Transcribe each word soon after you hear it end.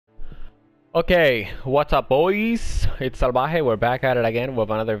Okay, what's up boys? It's Salvajee. We're back at it again with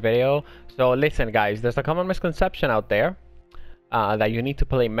another video. So listen guys, there's a common misconception out there that you need to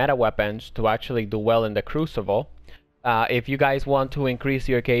play meta weapons to actually do well in the Crucible. If you guys want to increase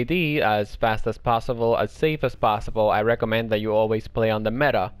your KD as fast as possible, as safe as possible, I recommend that you always play on the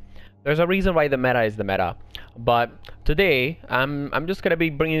meta. There's a reason why the meta is the meta. But today, I'm just going to be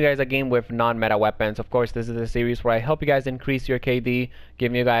bringing you guys a game with non-meta weapons. Of course, this is a series where I help you guys increase your KD,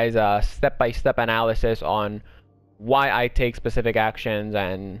 giving you guys a step-by-step analysis on why I take specific actions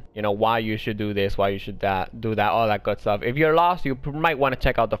and, you know, why you should do this, why you should do that, all that good stuff. If you're lost, you might want to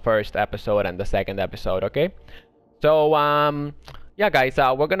check out the first episode and the second episode, okay? So, yeah guys,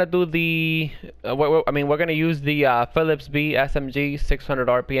 we're gonna do the we're gonna use the Philips B SMG 600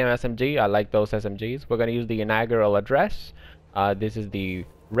 RPM SMG. I like those SMGs. We're gonna use the inaugural address. This is the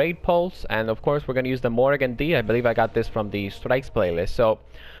raid pulse, and of course we're gonna use the Morgan D. I believe I got this from the strikes playlist. So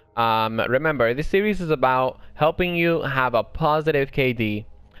remember, this series is about helping you have a positive KD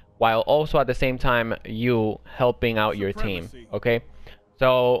while also at the same time you helping out your team, okay?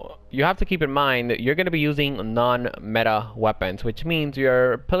 So you have to keep in mind that you're going to be using non-meta weapons, which means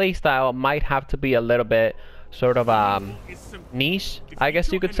your playstyle might have to be a little bit sort of niche, I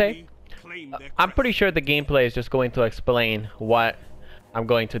guess you could say. I'm pretty sure the gameplay is just going to explain what I'm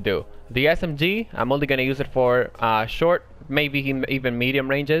going to do. The SMG, I'm only going to use it for short, maybe even medium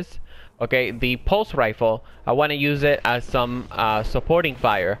ranges. Okay, the pulse rifle, I want to use it as some supporting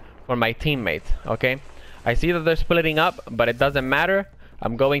fire for my teammates. Okay, I see that they're splitting up, but it doesn't matter.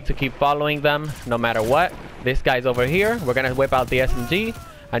 I'm going to keep following them no matter what. This guy's over here. We're going to whip out the SMG.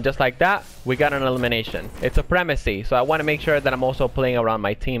 And just like that, we got an elimination. It's a supremacy. So I want to make sure that I'm also playing around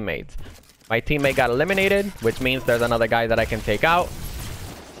my teammates. My teammate got eliminated, which means there's another guy that I can take out.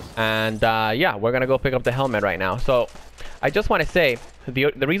 And yeah, we're going to go pick up the helmet right now. So I just want to say,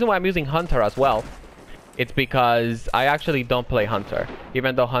 the reason why I'm using Hunter as well, it's because I actually don't play Hunter.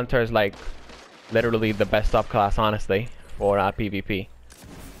 Even though Hunter is like literally the best subclass, honestly, for PvP.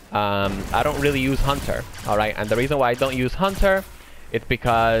 I don't really use Hunter, alright? And the reason why I don't use Hunter is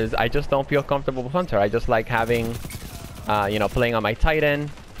because I just don't feel comfortable with Hunter. I just like having, you know, playing on my Titan,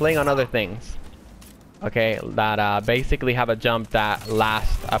 playing on other things, okay, that basically have a jump that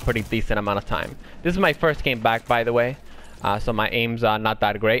lasts a pretty decent amount of time. This is my first game back, by the way, so my aim's not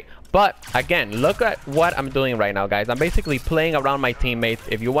that great. But again, look at what I'm doing right now, guys. I'm basically playing around my teammates.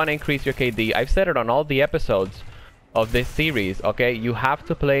 If you want to increase your KD, I've said it on all the episodes of this series, okay? You have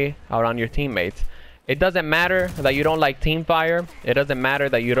to play around your teammates. It doesn't matter that you don't like team fire. It doesn't matter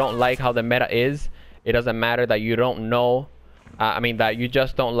that you don't like how the meta is. It doesn't matter that you don't know, that you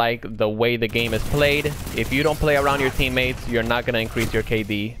just don't like the way the game is played. If you don't play around your teammates, you're not going to increase your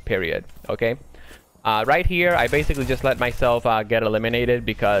KD, period, okay? Right here, I basically just let myself get eliminated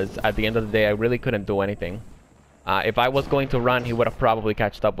because at the end of the day, I really couldn't do anything. If I was going to run, he would have probably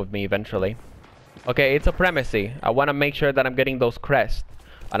catched up with me eventually. Okay, it's a supremacy. I want to make sure that I'm getting those crests.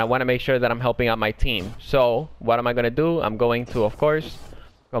 And I want to make sure that I'm helping out my team. So, what am I going to do? I'm going to, of course,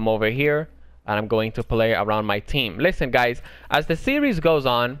 come over here. And I'm going to play around my team. Listen, guys. As the series goes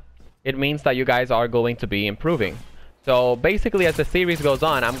on, it means that you guys are going to be improving. So, basically, as the series goes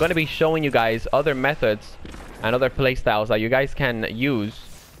on, I'm going to be showing you guys other methods and other playstyles that you guys can use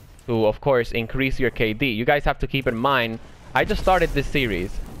to, of course, increase your KD. You guys have to keep in mind, I just started this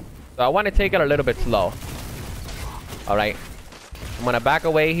series. So I want to take it a little bit slow. Alright. I'm going to back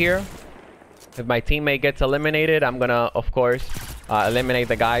away here. If my teammate gets eliminated, I'm going to, of course, eliminate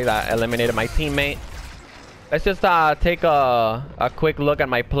the guy that eliminated my teammate. Let's just take a quick look at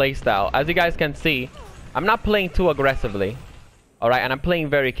my playstyle. As you guys can see, I'm not playing too aggressively. Alright, and I'm playing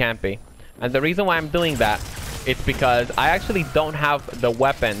very campy. And the reason why I'm doing that is because I actually don't have the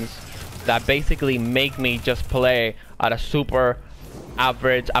weapons that basically make me just play at a super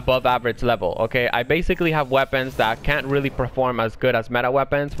average, above average level, okay? I basically have weapons that can't really perform as good as meta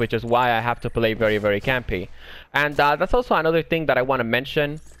weapons, which is why I have to play very, very campy. And that's also another thing that I want to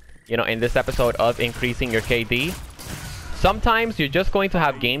mention, you know, in this episode of increasing your KD. Sometimes you're just going to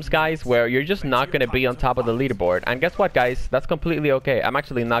have games, guys, where you're just not going to be on top of the leaderboard. And guess what, guys? That's completely okay. I'm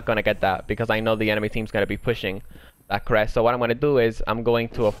actually not going to get that because I know the enemy team's going to be pushing that crest. So what I'm going to do is I'm going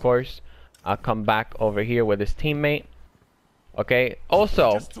to, of course, come back over here with his teammate. Okay,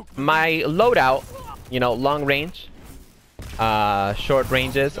 also, my loadout, you know, long range, short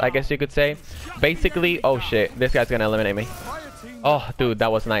ranges, I guess you could say. Basically, oh shit, this guy's gonna eliminate me. Oh, dude,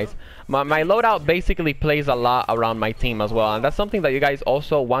 that was nice. My loadout basically plays a lot around my team as well. And that's something that you guys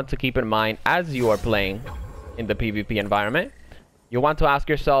also want to keep in mind as you are playing in the PvP environment. You want to ask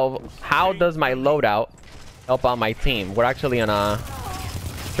yourself, how does my loadout help out my team? We're actually on a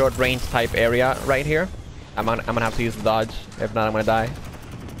short range type area right here. I'm gonna have to use the dodge. If not, I'm gonna die.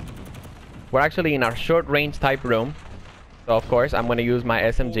 We're actually in our short range type room. So of course, I'm gonna use my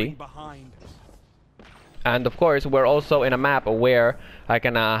SMG. And of course, we're also in a map where I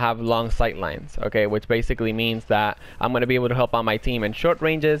can have long sight lines, okay? Which basically means that I'm going to be able to help out my team in short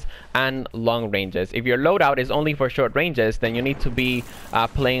ranges and long ranges. If your loadout is only for short ranges, then you need to be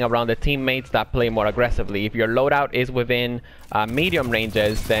playing around the teammates that play more aggressively. If your loadout is within medium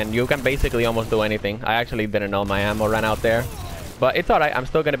ranges, then you can basically almost do anything. I actually didn't know my ammo ran out there. But it's alright, I'm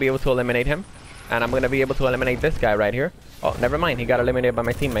still going to be able to eliminate him. And I'm going to be able to eliminate this guy right here. Oh, never mind, he got eliminated by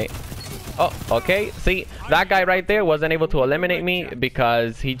my teammate. Oh, okay. See, that guy right there wasn't able to eliminate me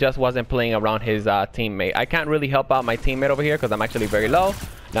because he just wasn't playing around his teammate. I can't really help out my teammate over here because I'm actually very low.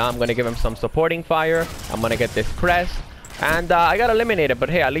 Now I'm going to give him some supporting fire. I'm going to get this crest. And I got eliminated. But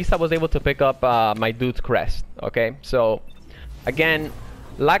hey, at least I was able to pick up my dude's crest. Okay, so again,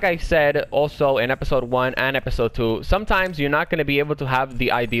 like I said also in episode 1 and episode 2, sometimes you're not going to be able to have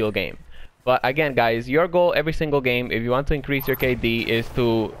the ideal game. But again, guys, your goal every single game, if you want to increase your KD, is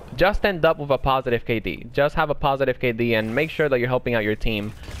to just end up with a positive KD. Just have a positive KD and make sure that you're helping out your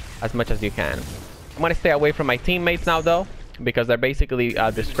team as much as you can. I'm going to stay away from my teammates now, though, because they're basically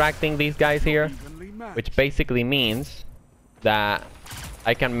distracting these guys here, which basically means that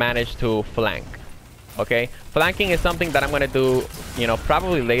I can manage to flank. Okay, flanking is something that I'm going to do, you know,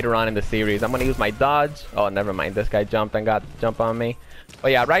 probably later on in the series. I'm going to use my dodge. Oh, never mind. This guy jumped and got jump on me.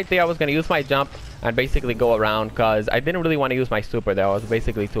 But yeah, right there I was going to use my jump and basically go around because I didn't really want to use my super there. I was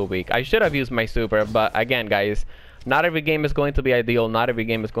basically too weak. I should have used my super, but again, guys, not every game is going to be ideal. Not every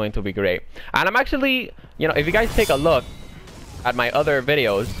game is going to be great. And I'm actually, you know, if you guys take a look at my other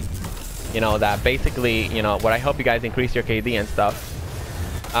videos, you know, that basically, you know, where I help you guys increase your KD and stuff.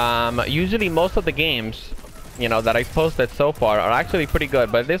 Usually most of the games, you know, that I've posted so far are actually pretty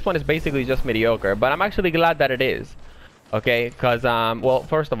good. But this one is basically just mediocre. But I'm actually glad that it is. Okay, because, well,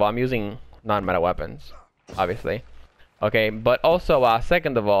 first of all, I'm using non-meta weapons, obviously. Okay, but also,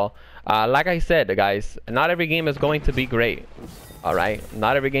 second of all, like I said, guys, not every game is going to be great. Alright?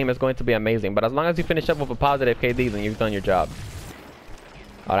 Not every game is going to be amazing. But as long as you finish up with a positive KD, then you've done your job.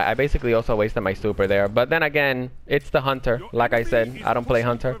 Alright, I basically also wasted my super there. But then again, it's the hunter. Like I said, I don't play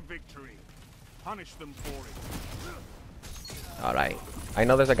hunter. Alright. I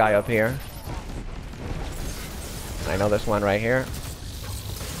know there's a guy up here. I know there's one right here.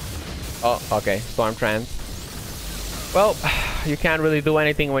 Oh, okay. Storm Trance. Well, you can't really do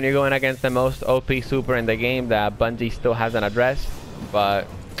anything when you're going against the most OP super in the game that Bungie still hasn't addressed. But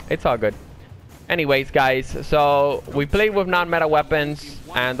it's all good. Anyways, guys, so we played with non-meta weapons.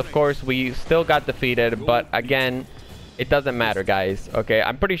 And of course, we still got defeated. But again, it doesn't matter, guys. Okay,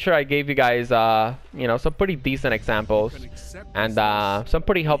 I'm pretty sure I gave you guys, you know, some pretty decent examples and some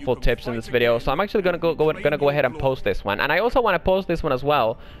pretty helpful tips in this video. So I'm actually gonna go ahead and post this one. And I also want to post this one as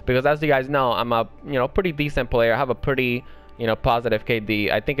well because, as you guys know, I'm a, you know, pretty decent player. I have a pretty, you know, positive KD.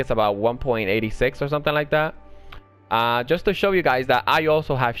 I think it's about 1.86 or something like that. Just to show you guys that I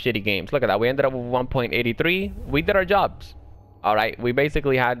also have shitty games. Look at that. We ended up with 1.83. We did our jobs. All right, we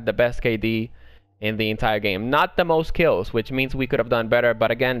basically had the best KD in the entire game. Not the most kills, which means we could have done better. But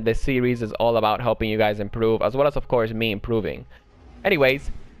again, this series is all about helping you guys improve, as well as, of course, me improving.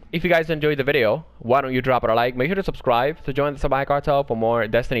 Anyways, if you guys enjoyed the video, why don't you drop it a like? Make sure to subscribe to join the Salvajee cartel for more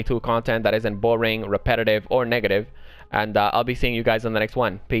Destiny 2 content that isn't boring, repetitive, or negative. And I'll be seeing you guys in the next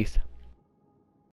one. Peace.